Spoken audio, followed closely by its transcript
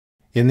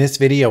In this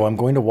video, I'm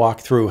going to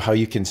walk through how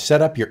you can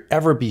set up your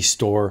Everbee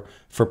store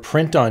for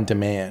print on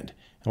demand.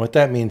 And what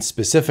that means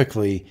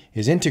specifically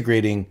is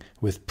integrating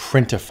with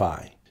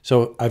Printify.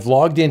 So I've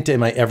logged into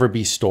my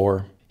Everbee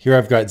store. Here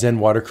I've got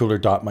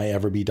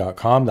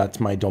zenwatercooler.myeverbee.com. That's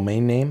my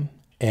domain name.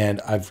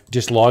 And I've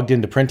just logged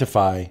into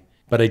Printify,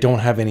 but I don't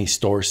have any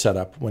stores set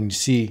up. When you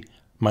see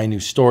my new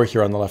store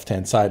here on the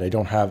left-hand side, I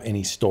don't have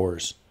any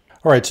stores.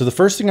 All right, so the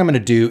first thing I'm going to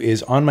do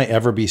is on my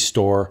Everbee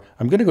store,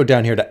 I'm going to go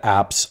down here to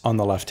apps on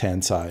the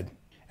left-hand side.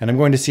 And I'm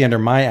going to see under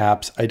my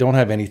apps, I don't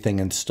have anything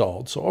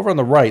installed. So over on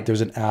the right, there's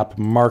an app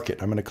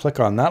market. I'm going to click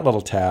on that little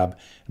tab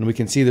and we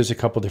can see there's a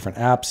couple different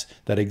apps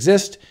that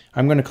exist.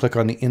 I'm going to click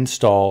on the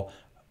install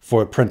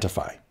for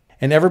Printify.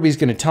 And Everbee is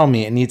going to tell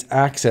me it needs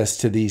access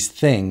to these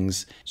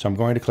things. So I'm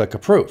going to click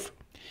approve.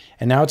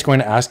 And now it's going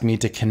to ask me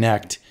to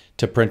connect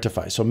to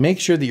Printify. So make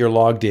sure that you're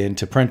logged in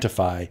to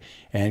Printify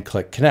and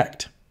click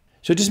connect.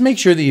 So just make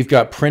sure that you've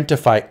got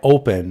Printify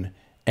open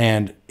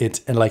and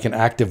it's like an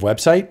active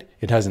website.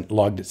 It hasn't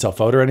logged itself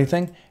out or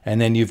anything.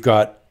 And then you've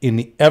got in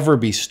the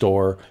Everbee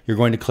store, you're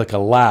going to click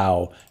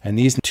allow, and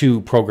these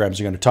two programs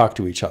are going to talk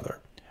to each other.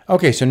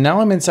 Okay, so now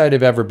I'm inside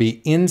of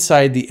Everbee,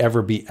 inside the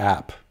Everbee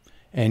app,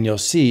 and you'll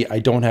see I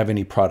don't have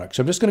any products.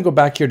 So I'm just going to go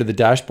back here to the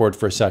dashboard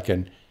for a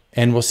second,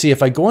 and we'll see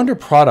if I go under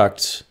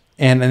products,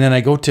 and then I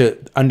go to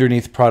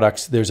underneath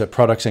products, there's a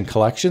products and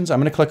collections.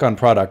 I'm going to click on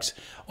products.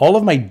 All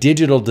of my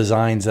digital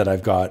designs that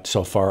I've got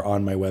so far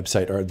on my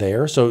website are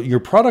there. So your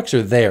products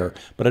are there,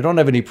 but I don't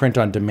have any print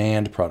on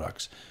demand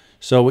products.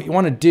 So what you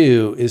want to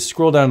do is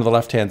scroll down to the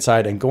left-hand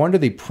side and go under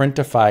the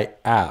Printify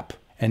app.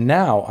 And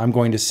now I'm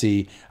going to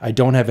see I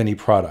don't have any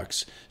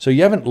products. So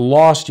you haven't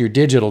lost your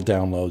digital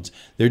downloads.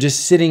 They're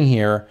just sitting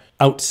here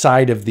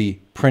outside of the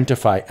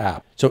Printify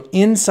app. So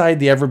inside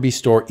the Everbee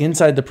store,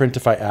 inside the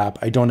Printify app,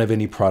 I don't have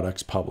any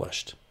products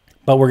published.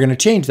 But we're going to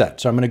change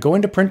that. So I'm going to go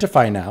into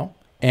Printify now,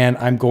 and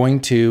I'm going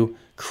to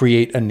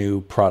create a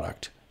new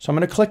product. So I'm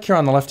going to click here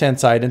on the left-hand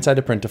side inside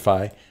of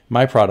Printify,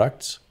 my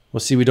products. We'll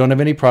see we don't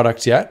have any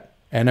products yet,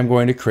 and I'm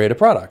going to create a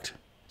product.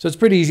 So it's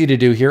pretty easy to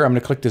do here. I'm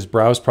going to click this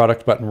Browse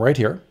Product button right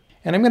here.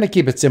 And I'm going to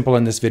keep it simple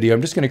in this video.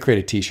 I'm just going to create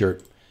a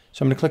t-shirt.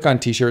 So I'm going to click on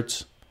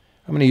t-shirts.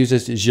 I'm going to use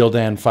this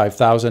Gildan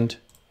 5000.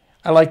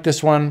 I like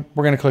this one.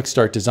 We're going to click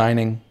Start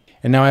Designing.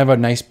 And now I have a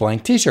nice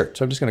blank t-shirt.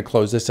 So I'm just going to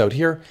close this out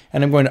here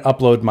and I'm going to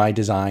upload my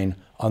design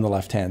on the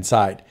left-hand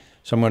side.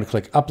 So I'm going to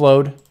click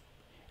Upload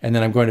and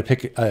then I'm going to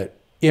pick an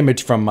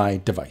image from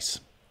my device.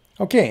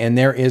 Okay, and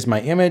there is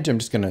my image. I'm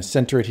just going to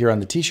center it here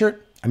on the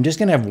t-shirt. I'm just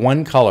going to have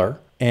one color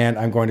and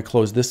I'm going to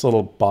close this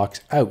little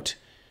box out.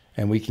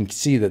 And we can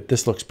see that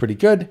this looks pretty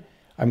good.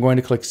 I'm going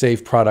to click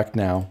Save Product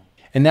now.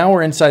 And now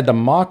we're inside the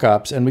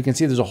mockups and we can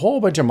see there's a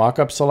whole bunch of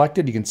mockups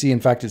selected. You can see,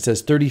 in fact, it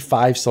says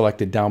 35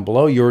 selected down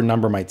below. Your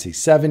number might say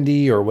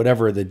 70 or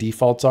whatever the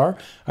defaults are.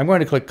 I'm going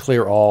to click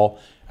Clear All.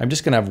 I'm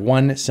just going to have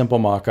one simple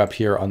mockup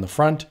here on the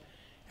front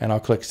and I'll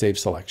click Save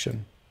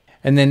Selection.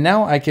 And then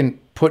now I can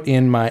put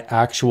in my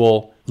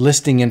actual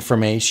listing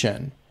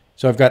information.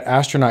 So I've got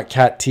Astronaut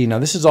Cat T. Now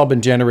this has all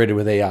been generated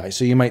with AI.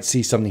 So you might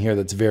see something here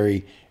that's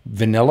very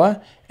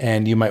vanilla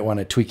and you might want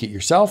to tweak it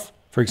yourself.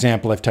 For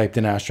example, I've typed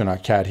in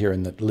astronaut cat here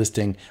in the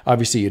listing.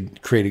 Obviously,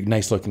 you'd create a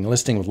nice looking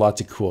listing with lots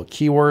of cool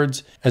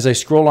keywords. As I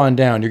scroll on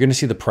down, you're going to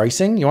see the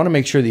pricing. You want to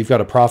make sure that you've got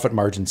a profit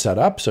margin set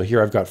up. So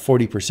here I've got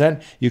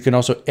 40%. You can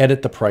also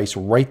edit the price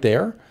right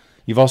there.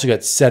 You've also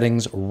got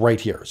settings right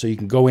here. So you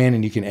can go in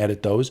and you can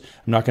edit those.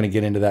 I'm not going to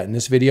get into that in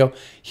this video.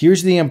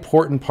 Here's the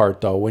important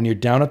part though. When you're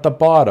down at the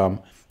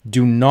bottom,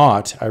 do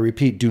not, I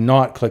repeat, do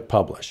not click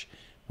publish.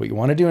 What you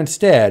want to do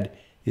instead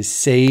is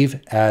save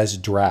as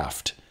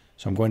draft.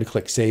 So I'm going to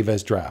click Save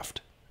as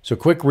Draft. So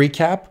quick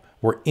recap,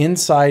 we're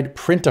inside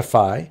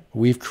Printify.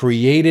 We've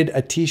created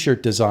a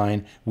t-shirt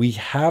design. We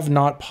have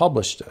not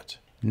published it.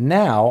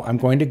 Now I'm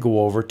going to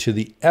go over to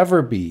the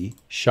Everbee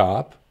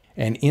shop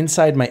and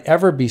inside my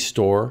Everbee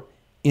store,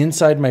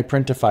 inside my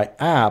Printify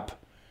app,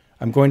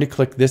 I'm going to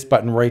click this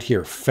button right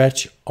here,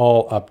 Fetch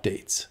All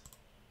Updates.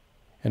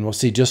 And we'll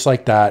see just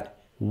like that,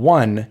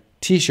 one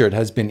t-shirt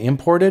has been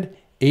imported,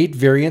 8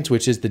 variants,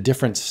 which is the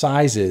different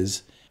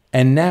sizes.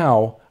 And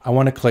now I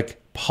want to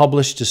click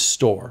Publish to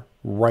Store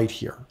right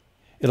here.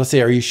 It'll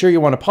say, are you sure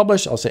you want to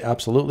publish? I'll say,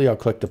 absolutely. I'll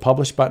click the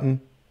Publish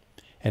button.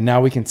 And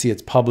now we can see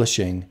it's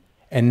publishing.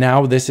 And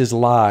now this is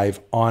live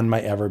on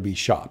my Everbee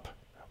shop.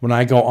 When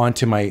I go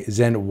onto my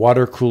Zen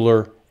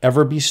Watercooler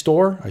Everbee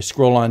store, I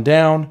scroll on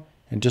down.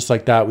 And just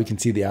like that, we can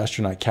see the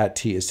Astronaut Cat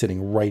T is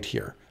sitting right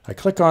here. I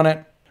click on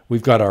it.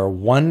 We've got our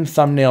one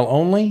thumbnail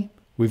only.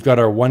 We've got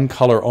our one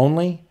color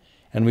only.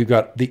 And we've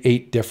got the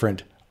 8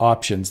 different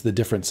options, the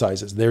different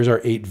sizes. There's our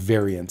 8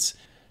 variants.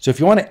 So if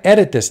you want to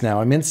edit this now,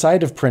 I'm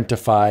inside of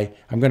Printify.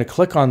 I'm going to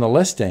click on the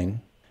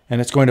listing and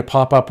it's going to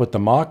pop up with the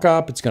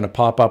mockup. It's going to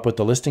pop up with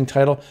the listing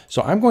title.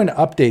 So I'm going to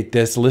update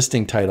this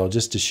listing title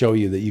just to show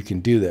you that you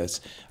can do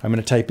this. I'm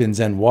going to type in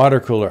Zen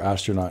Watercooler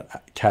Astronaut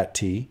Cat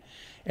T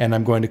and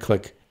I'm going to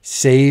click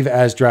Save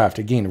as Draft.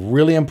 Again,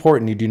 really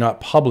important you do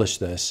not publish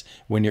this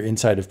when you're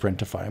inside of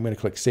Printify. I'm going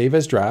to click Save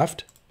as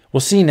Draft.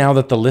 We'll see now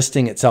that the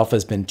listing itself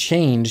has been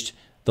changed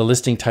The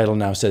listing title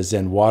now says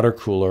Zen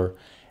Watercooler.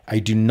 I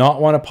do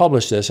not want to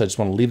publish this. I just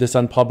want to leave this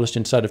unpublished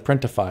inside of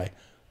Printify.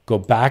 Go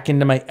back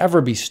into my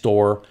Everbee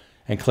store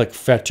and click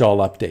Fetch All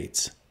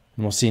Updates.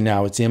 And we'll see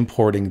now it's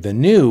importing the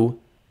new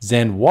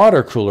Zen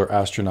Watercooler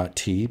Astronaut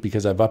Tee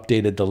because I've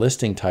updated the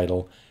listing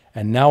title.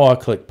 And now I'll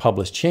click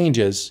Publish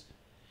Changes.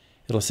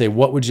 It'll say,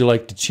 what would you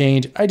like to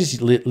change? I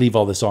just leave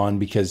all this on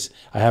because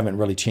I haven't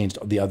really changed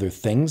the other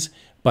things,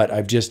 but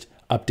I've just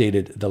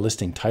updated the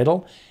listing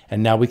title.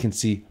 And now we can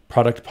see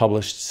product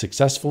published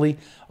successfully.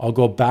 I'll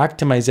go back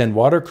to my Zen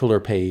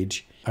Watercooler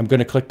page. I'm going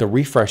to click the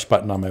refresh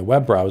button on my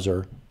web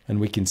browser, and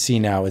we can see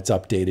now it's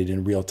updated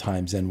in real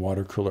time, Zen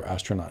Watercooler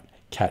Astronaut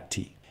Cat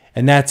Tee.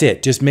 And that's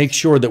it. Just make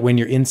sure that when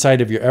you're inside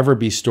of your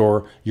Everbee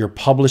store, you're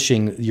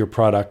publishing your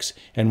products.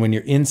 And when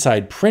you're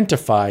inside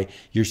Printify,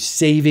 you're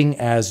saving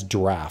as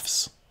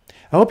drafts.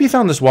 I hope you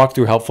found this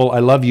walkthrough helpful. I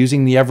love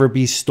using the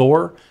Everbee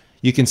store.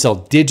 You can sell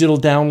digital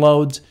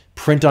downloads,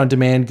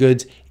 print-on-demand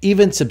goods,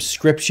 even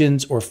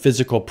subscriptions or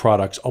physical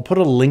products. I'll put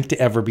a link to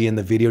Everbee in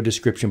the video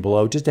description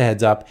below. Just a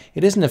heads up,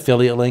 it is an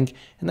affiliate link,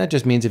 and that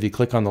just means if you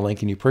click on the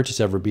link and you purchase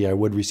Everbee, I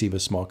would receive a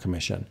small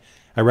commission.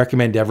 I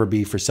recommend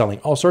Everbee for selling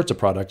all sorts of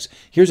products.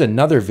 Here's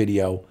another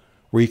video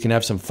where you can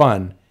have some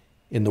fun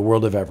in the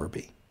world of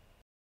Everbee.